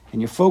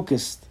 and you're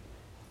focused,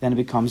 then it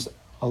becomes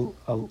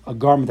a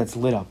garment that's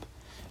lit up.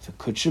 And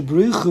the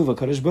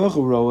HaKadosh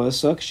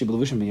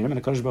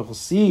Baruch Hu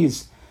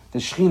sees the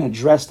Shechina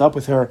dressed up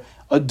with her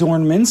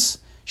adornments.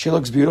 She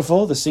looks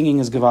beautiful. The singing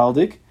is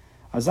Gevaldik.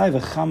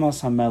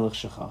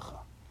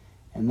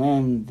 And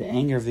then the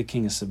anger of the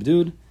king is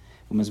subdued.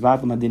 And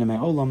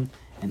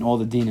all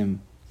the dinim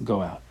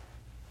go out.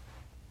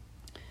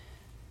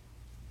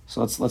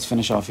 So let's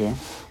finish off here.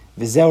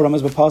 The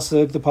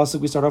pasuk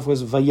we start off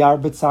with Vayar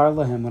B'tzar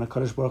Lahem, when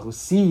HaKadosh Baruch Hu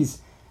sees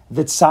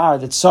the tsar,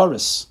 the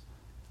tsaris.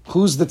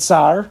 Who's the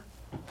tsar?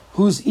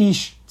 Who's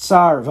ish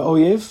tsar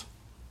v'oyev?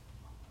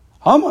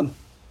 Haman.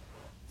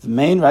 The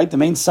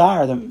main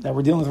tsar that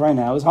we're dealing with right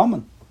now is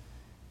Haman.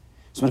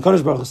 So when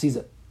HaKadosh Baruch Hu sees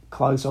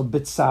Klal Yisrael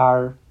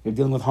b'tzar, you're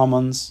dealing with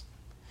Hamans.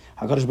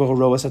 HaKadosh Baruch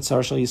Hu roas at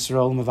tsar shel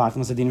Yisrael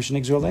mevatel l'sadinim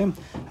shenigzru aleim.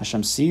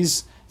 Hashem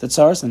sees the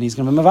tsaris and he's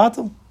going to be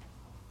mevatel.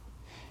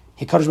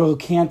 HaKadosh Baruch Hu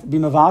can't be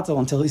mevatel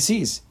until he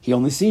sees. He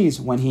only sees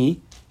when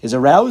he is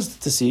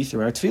aroused to see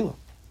through our tefillah.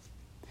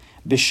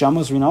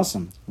 B'shamos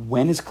rinasim.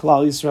 When is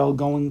Klal Yisrael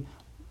going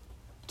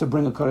to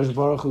bring a HaKadosh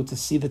Baruch Hu to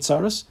see the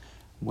tsaros?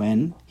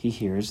 When he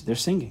hears their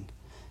singing.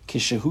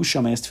 Kishehu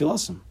shameis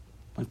tfilasim.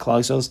 When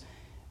Klal Yisrael's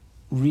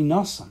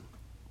rinasim.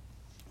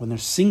 When they're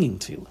singing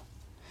tefillah.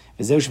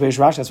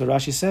 That's what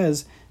Rashi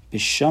says.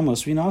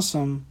 B'shamos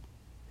rinasam,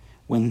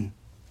 when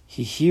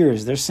he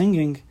hears they're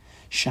singing,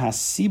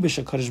 shahasiba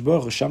shakadosh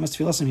baruch hu shamas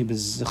tfilasam he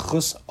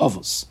bezechus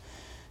avos.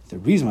 The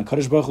reason why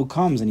Kadosh Baruch Hu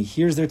comes and he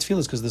hears their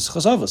tefillas because the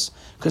zechus avos,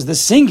 because the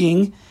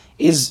singing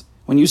is,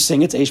 when you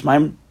sing, it's eish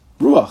ma'im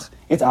ruach,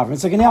 it's Avram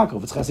Yitzchak and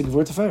Yaakov, it's chesed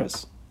gevur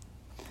teferes.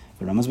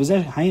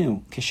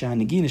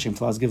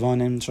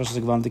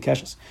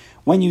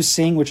 When you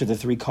sing, which are the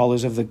three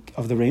colors of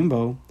the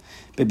rainbow,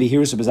 they're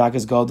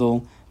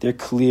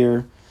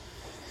clear.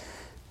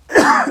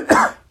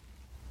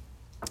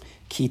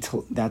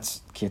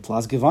 That's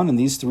Kietlas Givan, and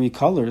these three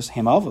colors,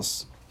 Hem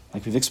Avos,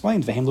 like we've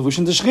explained, Vehem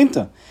Levushim de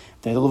Shchinta.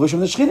 They're the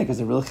Levushim de Shchinta because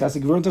they're real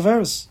chesed gevur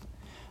teferes.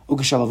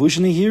 Ukashal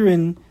Levushim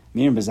Nehirin,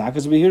 Mirim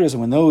Bezakas Behiras, and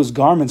when those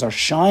garments are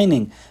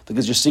shining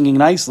because you're singing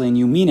nicely and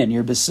you mean it and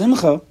you're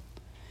besimcha,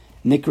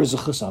 Nikra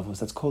zechus avos.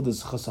 That's called the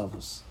zechus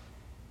avos.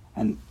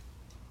 And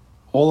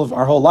all of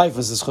our whole life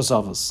is zechus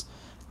avos.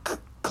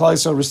 Klal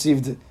Yisrael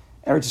received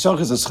Eretz Yisrael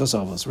as zechus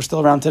avos. We're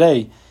still around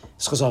today,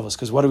 zechus avos.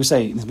 Because what do we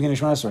say in the beginning of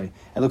Shemona Esrei?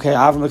 Elokei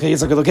Avram, Elokei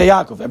Yitzchak, Elokei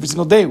Yaakov. Every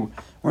single day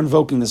we're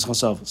invoking the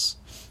zechus avos.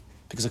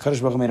 Because the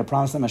Kadosh Baruch Hu made a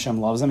promise to them. Hashem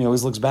loves them. He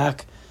always looks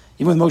back.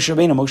 Even with Moshe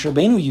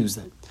Rabbeinu used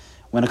it.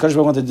 When the Kadosh Baruch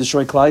Hu wanted to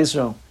destroy Klal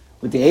Yisrael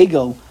with the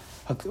Egel,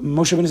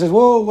 Moshe Rabbeinu says,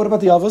 "Whoa, what about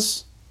the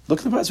avos? Look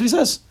at the price." What he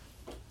says.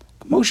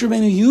 Moshe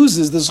Rabbeinu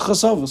uses the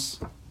zechus avos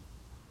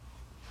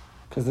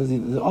because the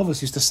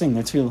avos used to sing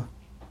their tefillah.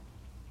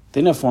 They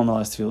didn't have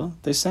formalized tefillah;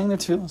 they sang their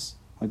tefillahs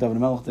like David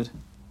Melech did.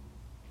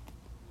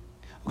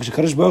 When the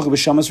Kadosh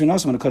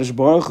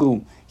Baruch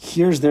Hu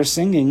hears their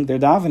singing, their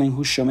davening,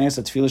 who shomeas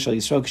at tefillah shel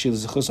Yisrael k'shil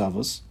zechus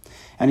avos,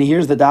 and he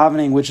hears the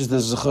davening, which is the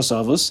zechus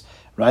avos,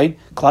 right?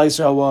 Klal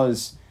Yisrael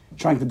was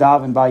trying to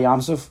daven by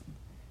Yamsuf,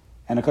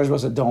 and the Kadosh Baruch Hu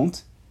said,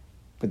 "Don't,"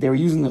 but they were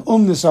using the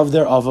umnus of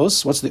their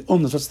avos. What's the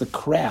umnus? What's the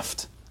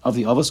craft of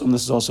the avos?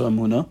 This is also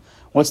emunah.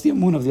 What's the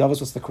emunah of the avos?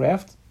 What's the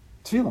craft?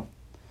 Tefillah.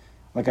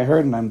 Like I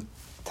heard, and I'm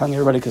telling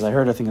everybody because I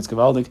heard, I think it's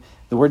Gavaldik,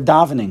 the word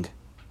davening.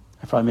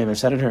 Maybe I've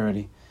said it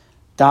already.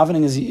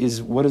 Davening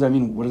is what does that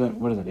mean? What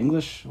is that?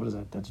 English? What is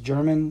that? That's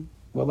German?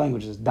 What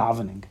language is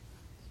davening?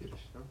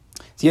 Yiddish, no?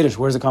 It's Yiddish.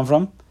 Where does it come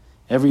from?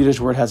 Every Yiddish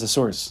word has a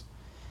source.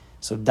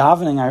 So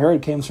davening, I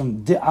heard, came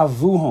from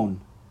de'avuhon,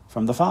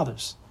 from the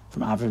fathers,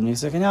 from Avram,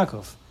 Yitzchak, and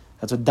Yaakov.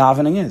 That's what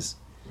davening is.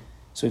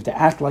 So you have to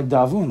act like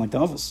davun, like the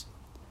avos.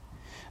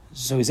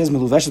 So he says,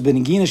 when a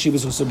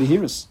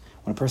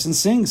person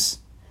sings,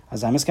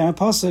 that's going to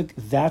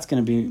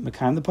be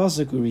Mekayim the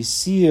Pasuk,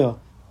 Urisiya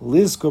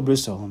Lizko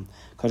Brisolam.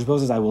 Kadosh Baruch Hu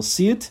says, I will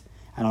see it,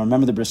 and I'll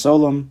remember the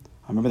Brisolam,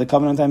 I'll remember the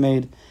covenant I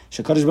made.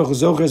 Shekadosh Baruch Hu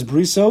Zochres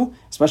Briso,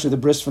 especially the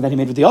bris that he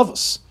made with the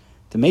avos.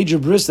 The major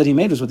bris that he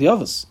made was with the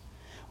avos.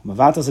 And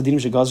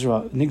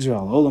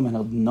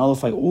he'll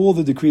nullify all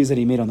the decrees that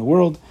he made on the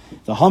world,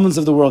 the Hamans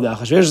of the world, the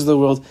Achashverosh of the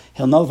world.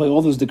 He'll nullify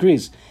all those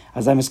decrees.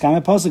 As I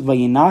miskame pasuk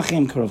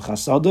vayinachem karav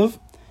chasadov.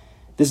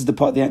 This is the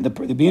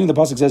beginning of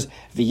the pasuk says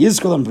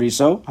v'yizkol and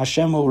briso.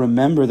 Hashem will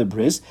remember the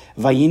bris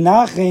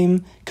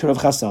vayinachem karav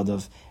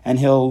chasadov, and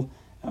he'll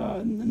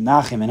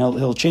nachem, and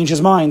he'll change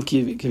his mind.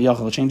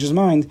 Kivyachol will change his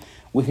mind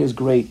with his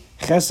great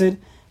chesed.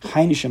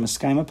 Hainishem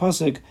miskame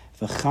pasuk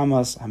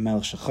v'chamas hamel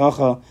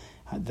shechacha.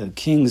 The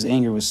king's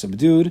anger was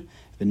subdued.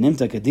 The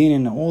nimta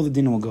kadinin, all the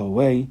din will go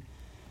away.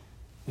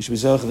 We should be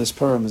zealous. This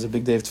Purim is a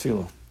big day of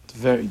tefillah.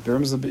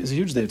 Purim is a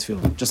huge day of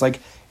tefillah. Just like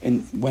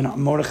when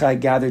Mordechai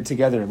gathered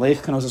together, Leich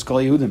Kanos Kol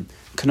Yehudim,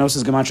 Kanos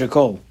is Gematria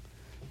Kol.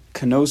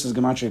 Kanos is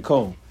Gematria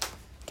Kol.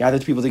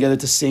 Gathered people together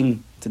to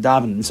sing, to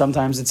daven. And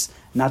sometimes it's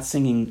not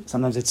singing,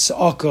 sometimes it's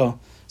sa'aka,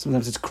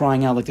 sometimes it's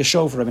crying out, like the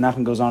shofar. Rabbi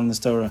Nachman goes on in this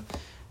Torah,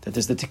 that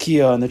there's the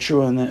tekiah and the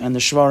trua and the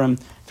shvarim,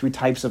 three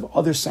types of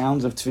other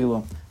sounds of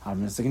tefillah.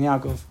 Avram, Yitzchak, and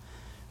Yaakov.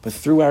 But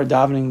through our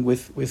davening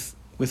with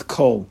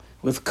kol,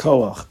 with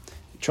koach,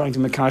 trying to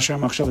mekasher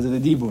machshava to the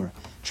dibur,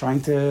 trying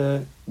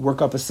to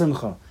work up a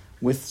simcha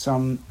with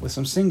some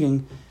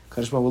singing,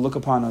 Kadosh Baruch Hu will look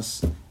upon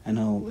us and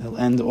he'll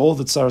end all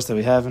the tzaras that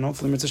we have, and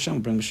hopefully Mitzvah Hashem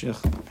will bring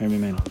Mashiach.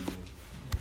 Amen.